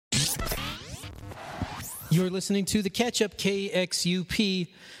You're listening to The Catch-Up, KXUP.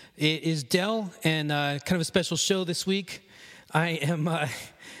 It is Dell, and kind of a special show this week. I am,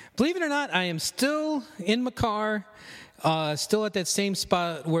 believe it or not, I am still in my car, still at that same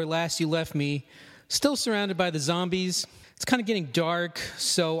spot where last you left me, still surrounded by the zombies. It's kind of getting dark,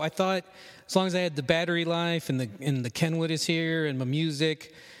 so I thought as long as I had the battery life and the Kenwood is here and my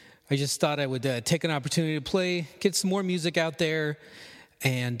music, I just thought I would take an opportunity to play, get some more music out there,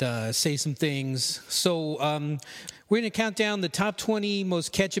 and say some things. So we're going to count down the top 20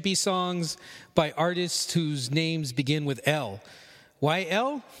 most catch-up-y songs by artists whose names begin with L. Why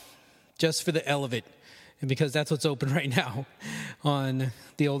L? Just for the L of it, and because that's what's open right now on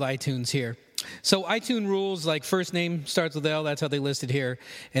the old iTunes here. So iTunes rules, like first name starts with L, that's how they listed here.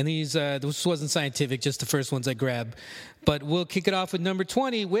 And these, this wasn't scientific, just the first ones I grabbed. But we'll kick it off with number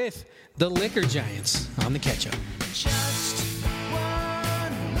 20 with the Liquor Giants on the Catch-Up. Just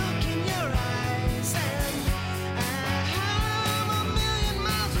one look in your eyes and I'm a million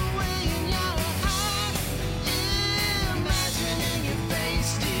miles away in your heart, imagining your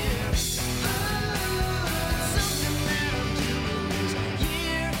face, dear. Something that'll do is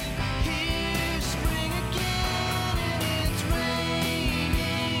here, spring again, and it's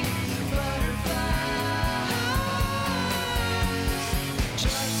raining butterflies.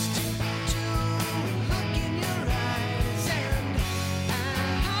 Just to look in your eyes and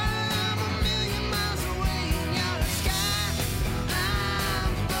I'm a million miles away in your sky.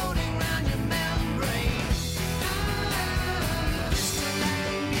 I'm floating round your membrane.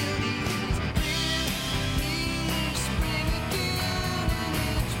 Crystalline beauties, here, spring again, and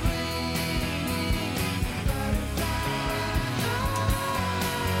it's raining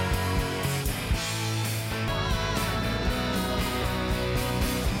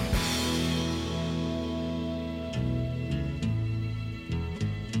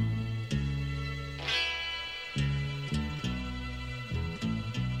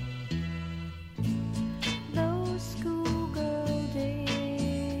those schoolgirl days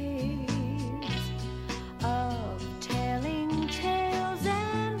of telling tales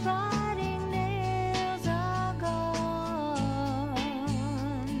and writing nails are gone,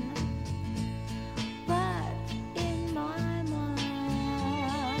 but in my mind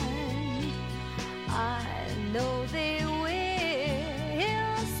I know they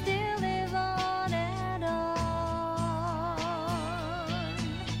will still live on and on.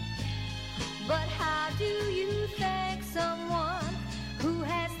 But how do you thank someone who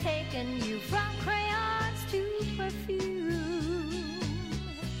has taken you from crayons to perfume?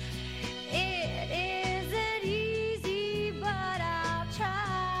 It isn't easy, but I'll try.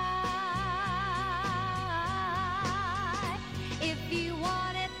 If you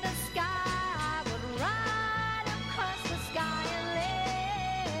wanted the sky, I would ride across the sky in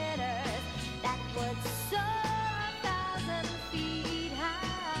letters that would soar 1,000 feet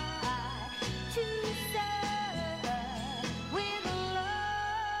high to serve with love.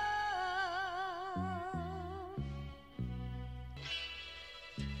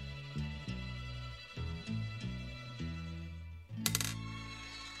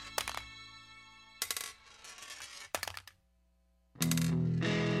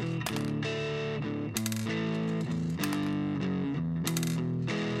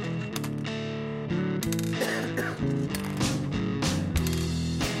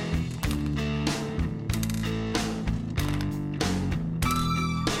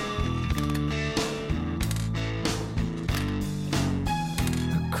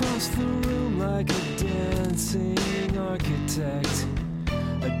 Across the room like a dancing architect,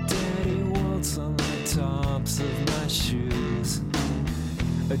 a daddy waltz on the tops of my shoes,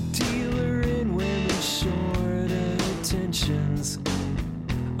 a dealer in women's short attentions.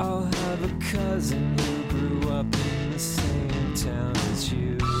 I'll have a cousin who grew up in the same town as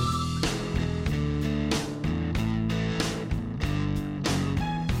you.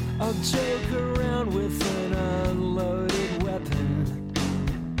 I'll joke around with an unloaded weapon.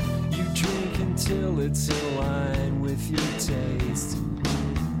 You drink until it's in line with your taste.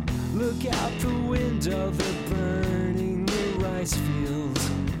 Look out the window, they're burning the rice fields.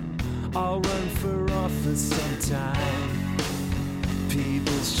 I'll run for office sometime.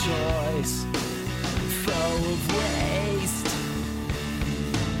 People's choice, full of waste.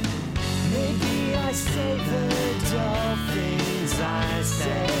 Maybe I say the dull things I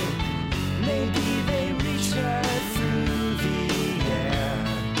say. Maybe they reach her through the air.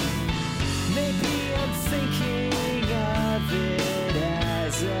 Maybe I'm thinking of it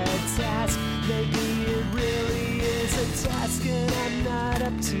as a task. Maybe it really is a task and I'm not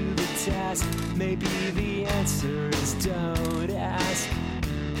up to the task. Maybe the answer is don't ask.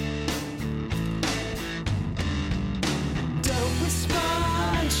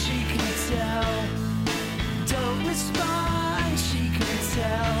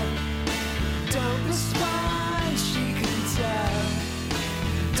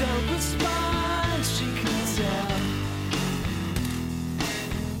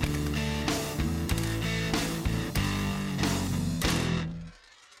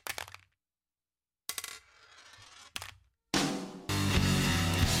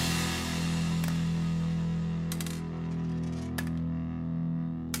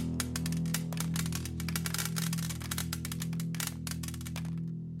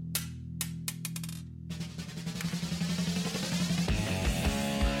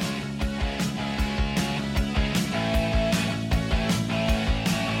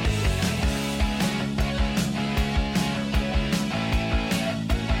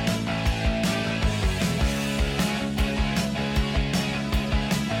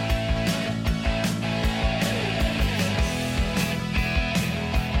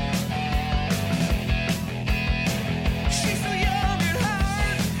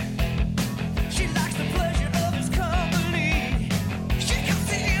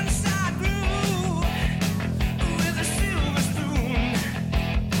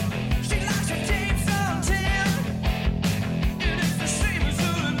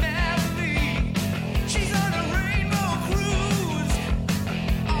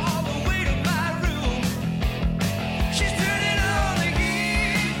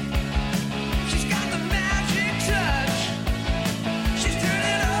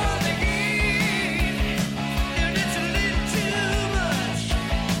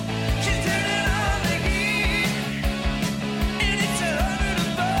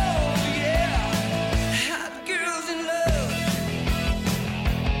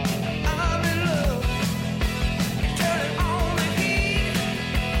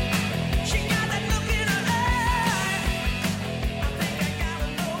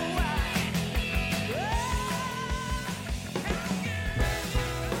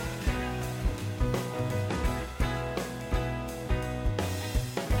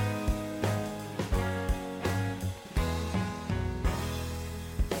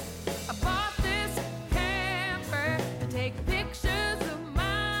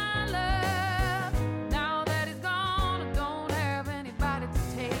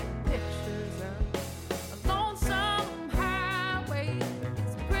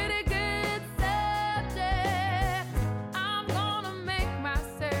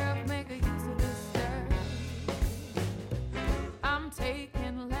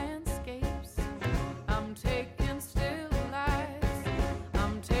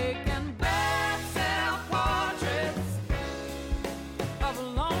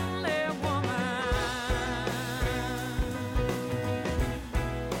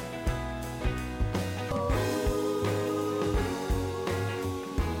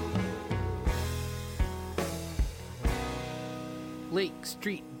 Lake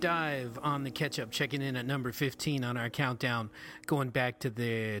Street Dive on the catch-up, checking in at number 15 on our countdown, going back to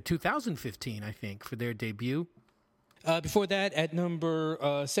the 2015, I think, for their debut. Before that, at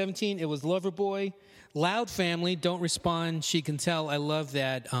number 17, it was Loverboy. Loud Family, Don't Respond, She Can Tell. I love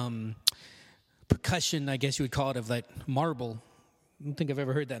that percussion, I guess you would call it, of that marble. I don't think I've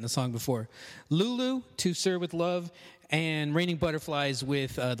ever heard that in a song before. Lulu, To Sir With Love, and Raining Butterflies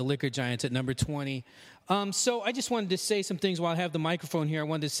with the Liquor Giants at number 20. So I just wanted to say some things while I have the microphone here. I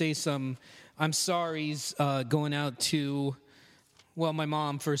wanted to say some I'm sorries going out to, well, my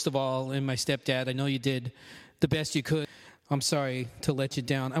mom, first of all, and my stepdad. I know you did the best you could. I'm sorry to let you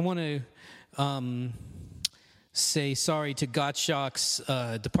down. I want to say sorry to Gottschalk's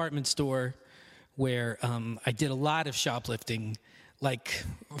department store, where I did a lot of shoplifting, like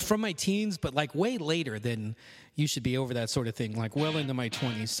from my teens, but like way later than you should be over that sort of thing, like well into my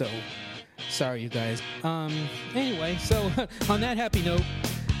 20s. So sorry, you guys. Anyway, so on that happy note,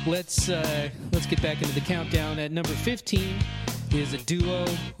 let's get back into the countdown. At number 15 is a duo.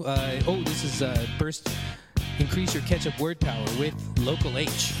 This is Burst. Increase your ketchup word power with Local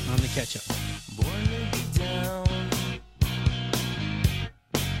H on the ketchup. Born to be down.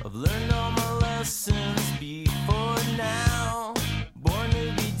 I've learned all my lessons before now. Born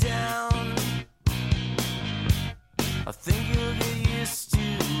to be down. I think you'll get used to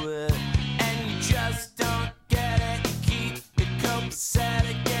it, and you just don't get it. You keep it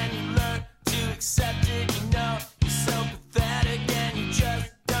copacetic, and you learn to accept it. You know you're so pathetic, and you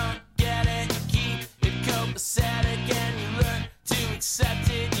just don't get it. You keep it copacetic, and you learn to accept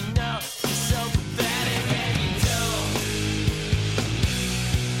it. You know you're so pathetic, and you don't.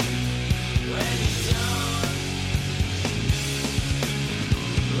 When you don't.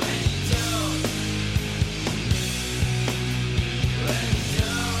 When you don't. When you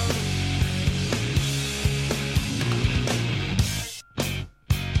don't.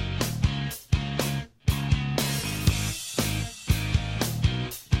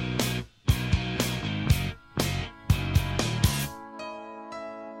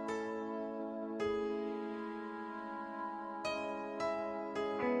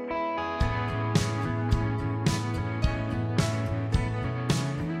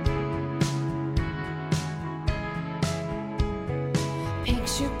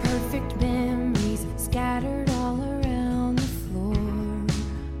 Picture perfect memories scattered all around the floor.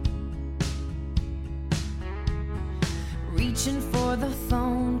 Reaching for the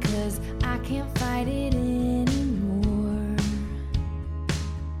phone 'cause I can't fight it anymore.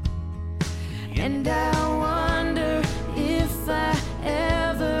 And I wonder if I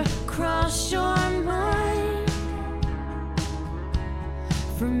ever cross your mind.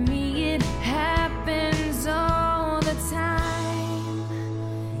 For me it happens all the time.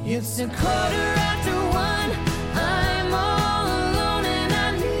 It's a 1:15. I'm all alone and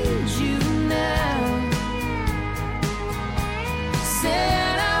I need you now.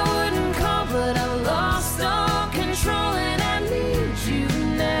 Said I wouldn't call, but I lost all control and I need you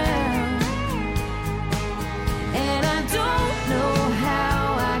now. And I don't know how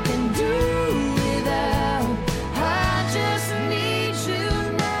I can do without. I just need you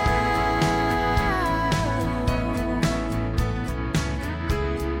now.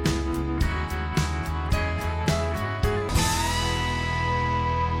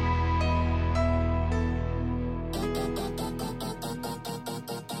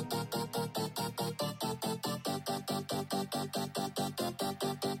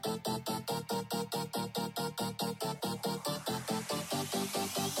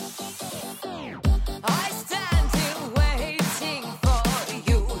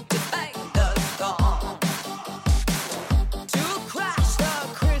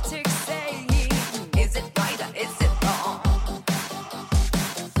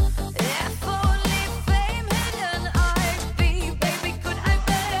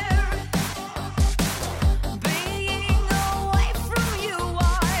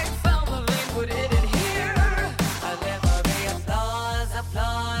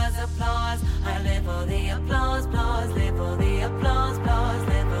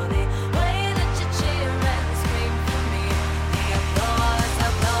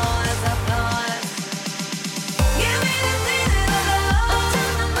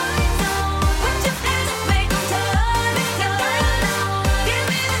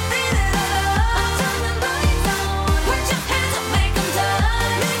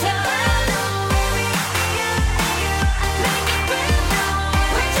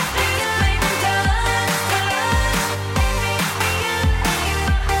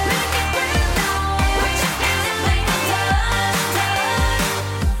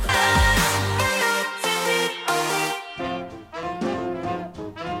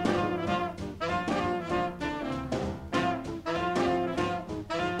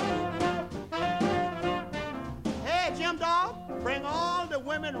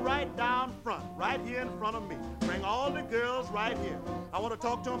 women right down front, right here in front of me. Bring all the girls right here. I want to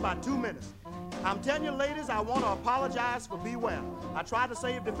talk to them about 2 minutes. I'm telling you, ladies, I want to apologize for Beware. I tried to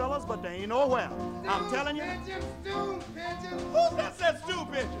save the fellas, but they ain't nowhere. I'm telling you. Who said stew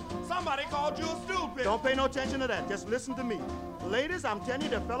pigeon? Somebody called you a stew pigeon. Don't pay no attention to that. Just listen to me. Ladies, I'm telling you,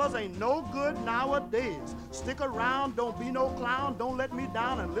 the fellas ain't no good nowadays. Stick around, don't be no clown, don't let me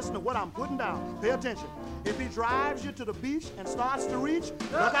down, and listen to what I'm putting down. Pay attention. If he drives you to the beach and starts to reach,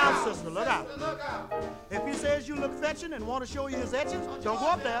 look out, sister, look out. If he says you look fetching and want to show you his etchings, don't go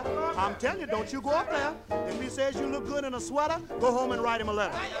up there. I'm telling you, don't you go up there. If he says you look good in a sweater, go home and write him a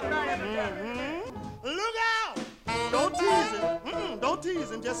letter. Look out! Don't tease him. Don't tease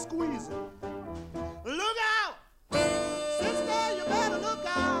him, just squeeze him. Look out! Sister, you better look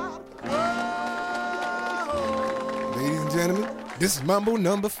out. Oh. Ladies and gentlemen, this is Mambo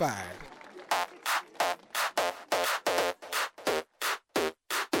number 5.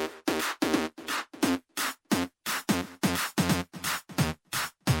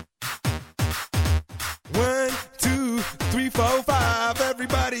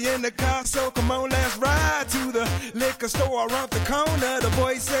 Everybody in the car, so come on, let's ride to the liquor store around the corner. The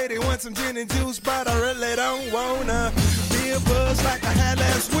boys say they want some gin and juice, but I really don't wanna be a buzz like I had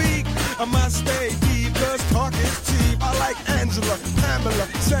last week. I must stay deep, cause talk is cheap. I like Angela, Pamela,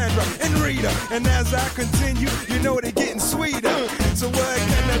 Sandra, and Rita. And as I continue, you know they're getting sweeter. So what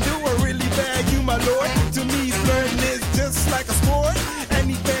can I do? I really bag you, my lord. To me, flirting is just like a sport.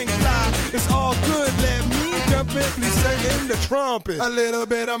 Anything fly, it's all good. Let me jump in, please sing in the trumpet. A little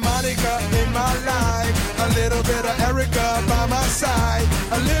bit of Monica in my life, a little bit of Erica by my side,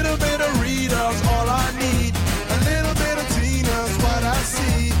 a little bit of Rita's all I need, a little bit of Tina's what I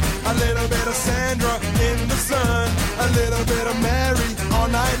see, a little bit of Sandra in the sun, a little bit of Mary all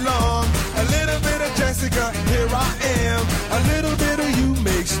night long, a little bit of Jessica, here I am, a little bit of you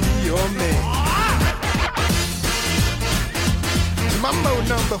makes me your man. Mambo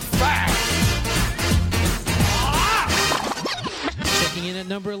number 5. Checking in at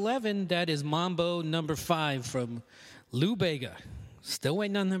number 11, that is Mambo number 5 from Lou Bega. Still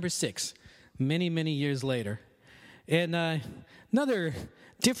waiting on number 6, many, many years later. And another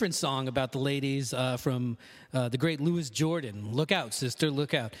different song about the ladies from the great Louis Jordan. Look out, sister,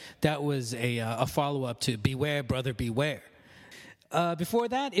 look out. That was a follow-up to Beware, Brother, Beware. Before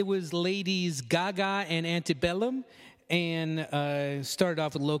that, it was Ladies Gaga and Antebellum, and started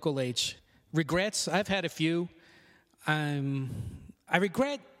off with Local H. Regrets, I've had a few. I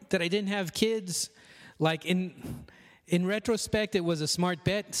regret that I didn't have kids. Like, in retrospect, it was a smart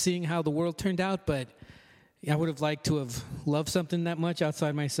bet, seeing how the world turned out, but I would have liked to have loved something that much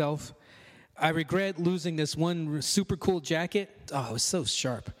outside myself. I regret losing this one super cool jacket. Oh, it was so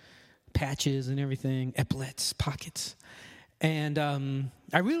sharp. Patches and everything, epaulets, pockets. And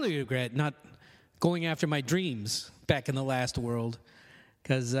I really regret not going after my dreams back in the last world,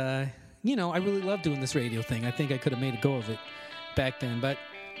 because, I really love doing this radio thing. I think I could have made a go of it back then, but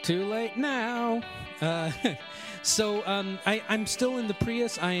too late now. So I'm still in the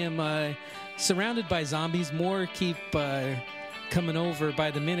Prius. I am surrounded by zombies. More keep coming over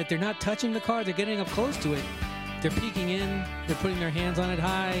by the minute. They're not touching the car. They're getting up close to it. They're peeking in. They're putting their hands on it.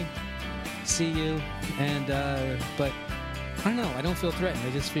 Hi, see you. And but I don't know. I don't feel threatened.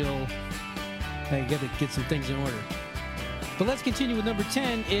 I just feel I got to get some things in order. But let's continue with number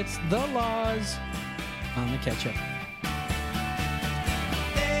 10. It's The Laws on the catch-up.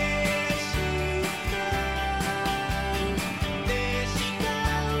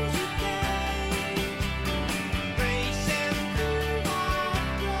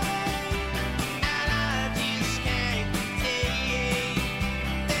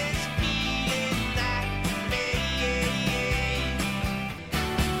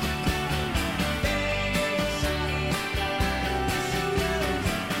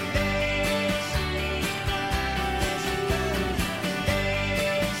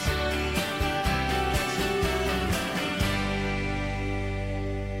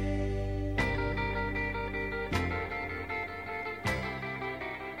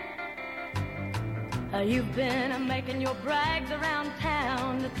 You've been making your brags around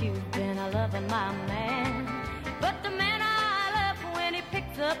town that you've been loving my man. But the man I love, when he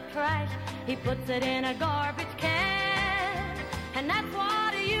picks up trash, he puts it in a garbage can. And that's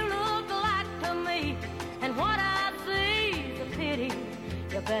what you look like to me. And what I see is a pity.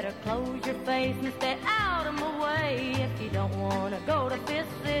 You better close your face and stay out of my way if you don't want to go to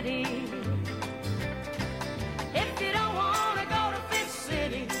Fifth City. If you don't want to go to Fifth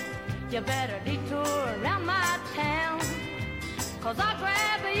City, you better detour around my town, 'cause I'll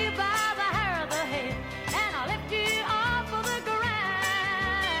grab you by the hair of the head and I'll lift you off of the ground.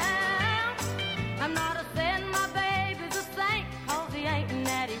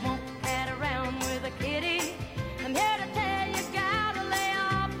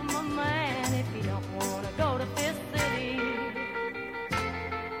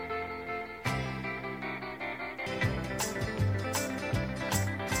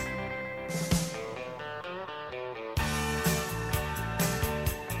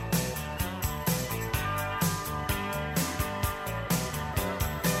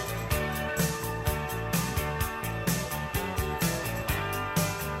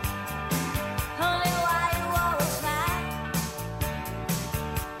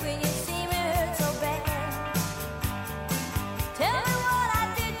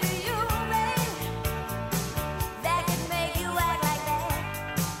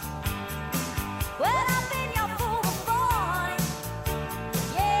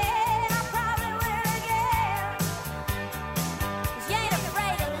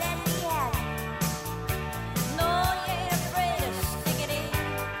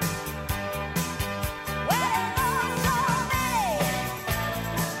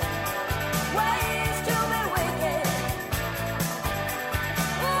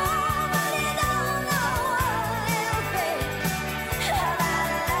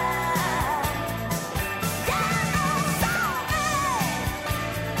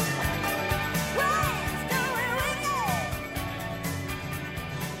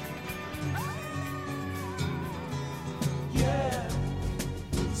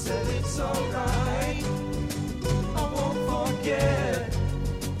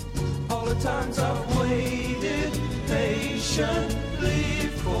 Sometimes I've waited patiently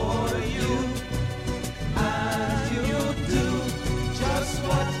for you, and you'll do just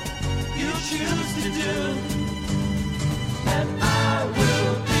what you choose to do, and I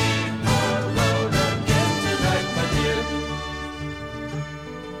will be alone again tonight, my dear.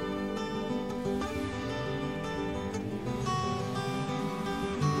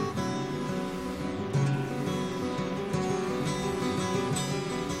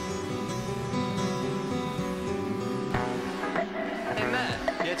 Hey, Matt.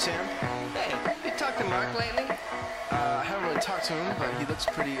 Yeah, Sam. Hey, you talked to Mark lately? I haven't really talked to him, but he looks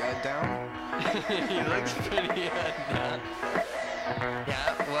pretty down. He looks pretty down.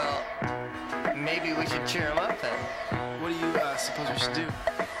 Yeah, well, maybe we should cheer him up then. What do you suppose we should do?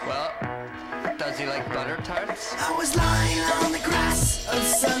 Well, does he like butter tarts? I was lying on the grass of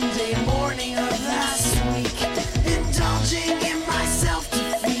Sunday morning of last week, indulging in my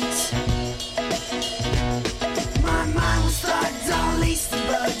self-defeat. My mind was thugged, all laced and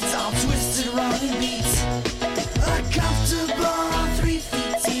bugged, all twisted, wrong and beat. Uncomfortable, 3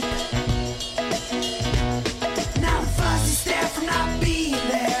 feet deep. Now the fuzzy stare from not being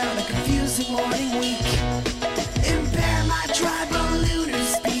there on a confusing morning week impair my tribal lunar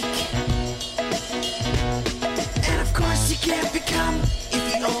speak. And of course you can't become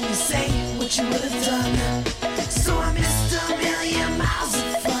if you only say what you would have done. So I missed a million miles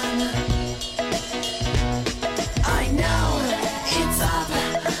of fun. I know it's up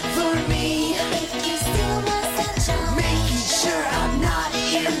for me, making sure I'm not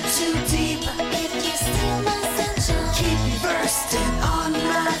in too deep. Keep me versed and on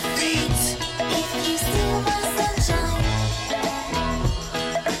my feet.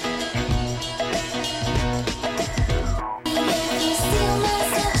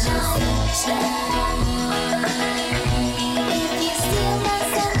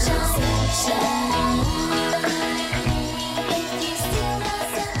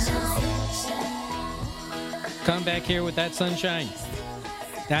 Come back here with that sunshine.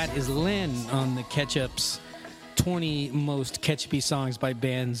 That is Lynn on the Ketchup's 20 most ketchupy songs by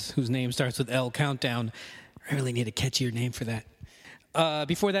bands whose name starts with L countdown. I really need a catchier name for that.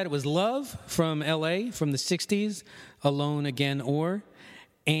 Before that, it was Love from L.A. from the 60s, Alone Again Or.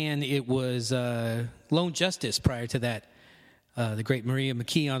 And it was Lone Justice prior to that. The great Maria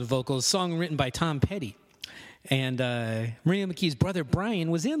McKee on vocals, song written by Tom Petty. And Maria McKee's brother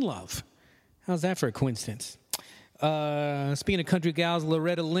Brian was in Love. How's that for a coincidence? Speaking of country gals,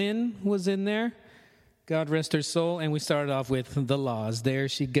 Loretta Lynn was in there. God rest her soul. And we started off with The Laws. There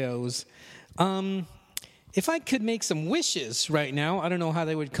she goes. If I could make some wishes right now, I don't know how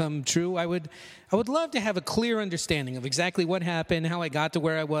they would come true. I would love to have a clear understanding of exactly what happened, how I got to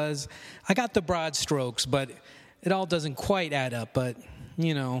where I was. I got the broad strokes, but it all doesn't quite add up. But,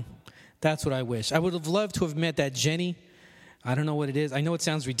 you know, that's what I wish. I would have loved to have met that Jenny. I don't know what it is. I know it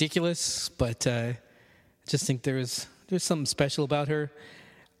sounds ridiculous, but I just think there's something special about her.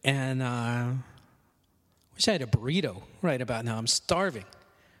 And wish I had a burrito right about now. I'm starving.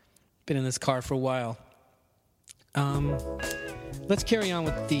 Been in this car for a while. Let's carry on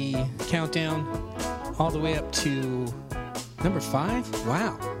with the countdown all the way up to number 5.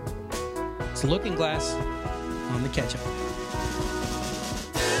 Wow. It's Looking Glass on the Ketchup.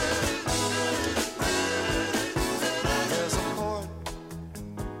 There's a port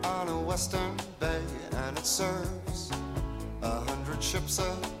on a western bay, and it serves 100 ships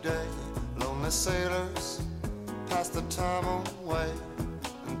a day. Lonely sailors pass the time away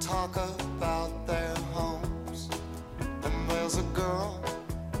and talk about their homes. And there's a girl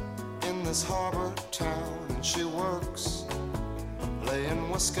in this harbor town, and she works laying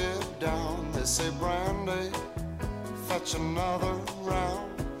whiskey down. They say, Brandy, fetch another round.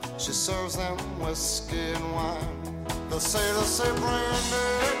 She serves them whiskey and wine. The sailors say,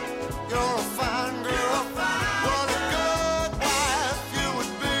 Brandy, you're a fine girl. What a good wife you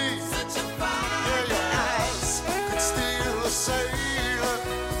would be. Yeah, your eyes could steal a sailor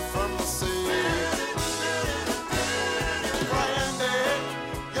from the sea. Brandy,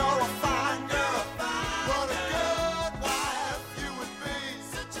 you're a fine girl. What a good wife you would be.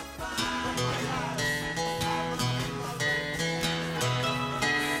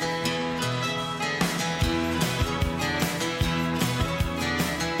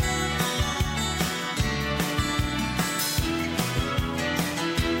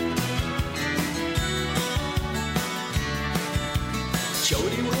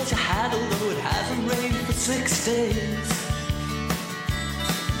 Jody wears a hat, although it hasn't rained for 6 days.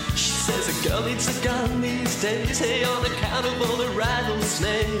 She says a girl needs a gun these days, hey, on account of all the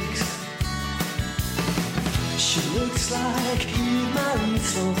rattlesnakes. She looks like Eve Marie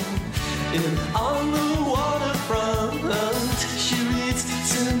Thorne, on the waterfront, she reads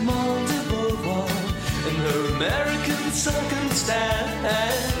Simone de Beauvoir and her American circumstance.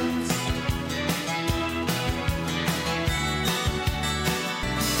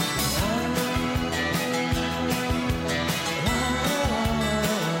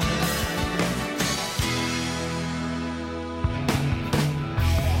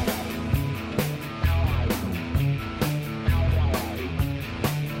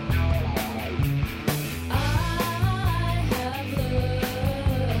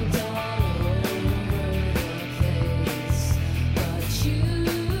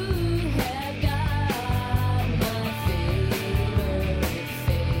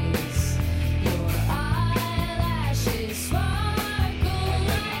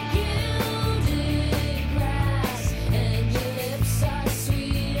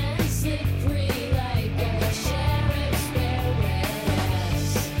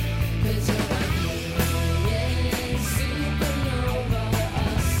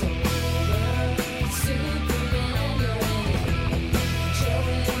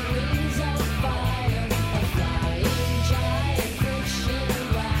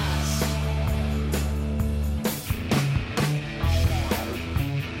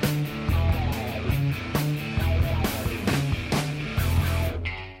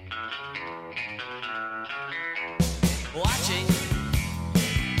 Watching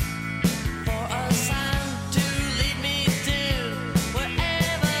for a sign to lead me to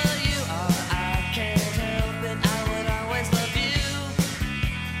wherever you are. I can't help it, I would always love you.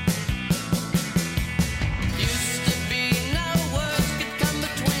 Used to be no words could come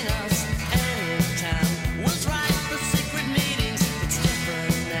between us. Anytime was right for secret meetings. It's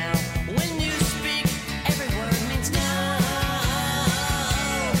different now. When you speak, every word means no.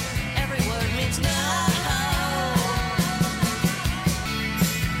 Every word means no.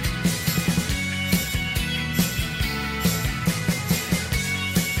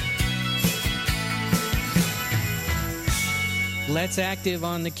 Let's Active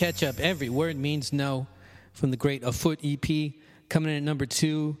on the Ketchup. Every word means no, from the great Afoot EP, coming in at number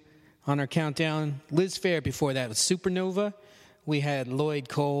 2 on our countdown. Liz Phair before that with Supernova. We had Lloyd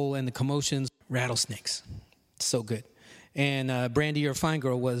Cole and the Commotions, Rattlesnakes. So good. And Brandy, You're a Fine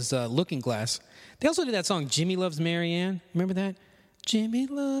Girl was Looking Glass. They also did that song, Jimmy Loves Marianne. Remember that? Jimmy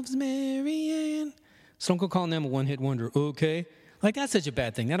Loves Marianne. Stone Cold calling them a one-hit wonder. Okay. Like, that's such a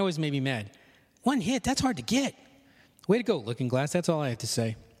bad thing. That always made me mad. One hit, that's hard to get. Way to go, Looking Glass. That's all I have to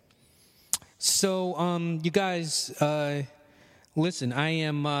say. So, you guys, listen, I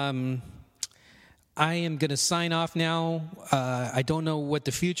am going to sign off now. I don't know what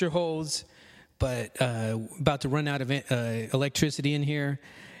the future holds, but about to run out of electricity in here,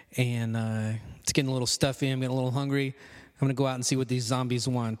 and it's getting a little stuffy. I'm getting a little hungry. I'm going to go out and see what these zombies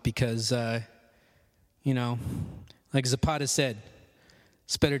want because, you know, like Zapata said,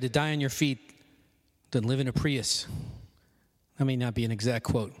 it's better to die on your feet than live in a Prius. That may not be an exact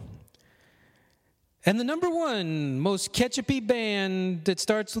quote. And the number 1 most ketchup-y band that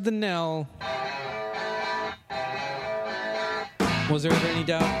starts with an L. Was there ever any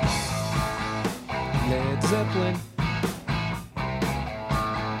doubt? Led Zeppelin.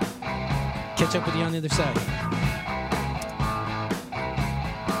 Catch up with you on the other side.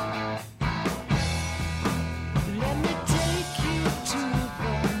 Let me take you to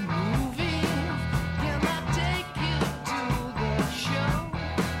the movie. Can I take you to the show?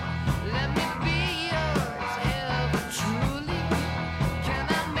 Let me be yours ever truly. Can I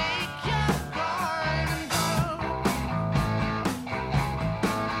make your garden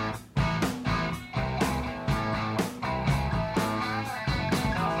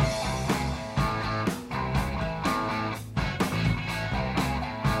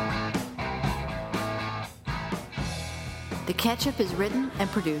The Ketchup is written and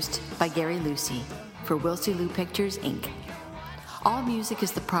produced by Gary Lucy for Wilsey Lou Pictures, Inc. All music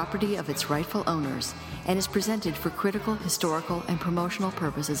is the property of its rightful owners and is presented for critical, historical, and promotional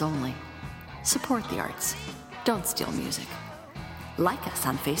purposes only. Support the arts. Don't steal music. Like us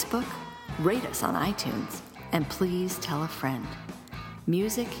on Facebook, rate us on iTunes, and please tell a friend.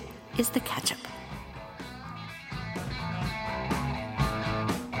 Music is the Ketchup.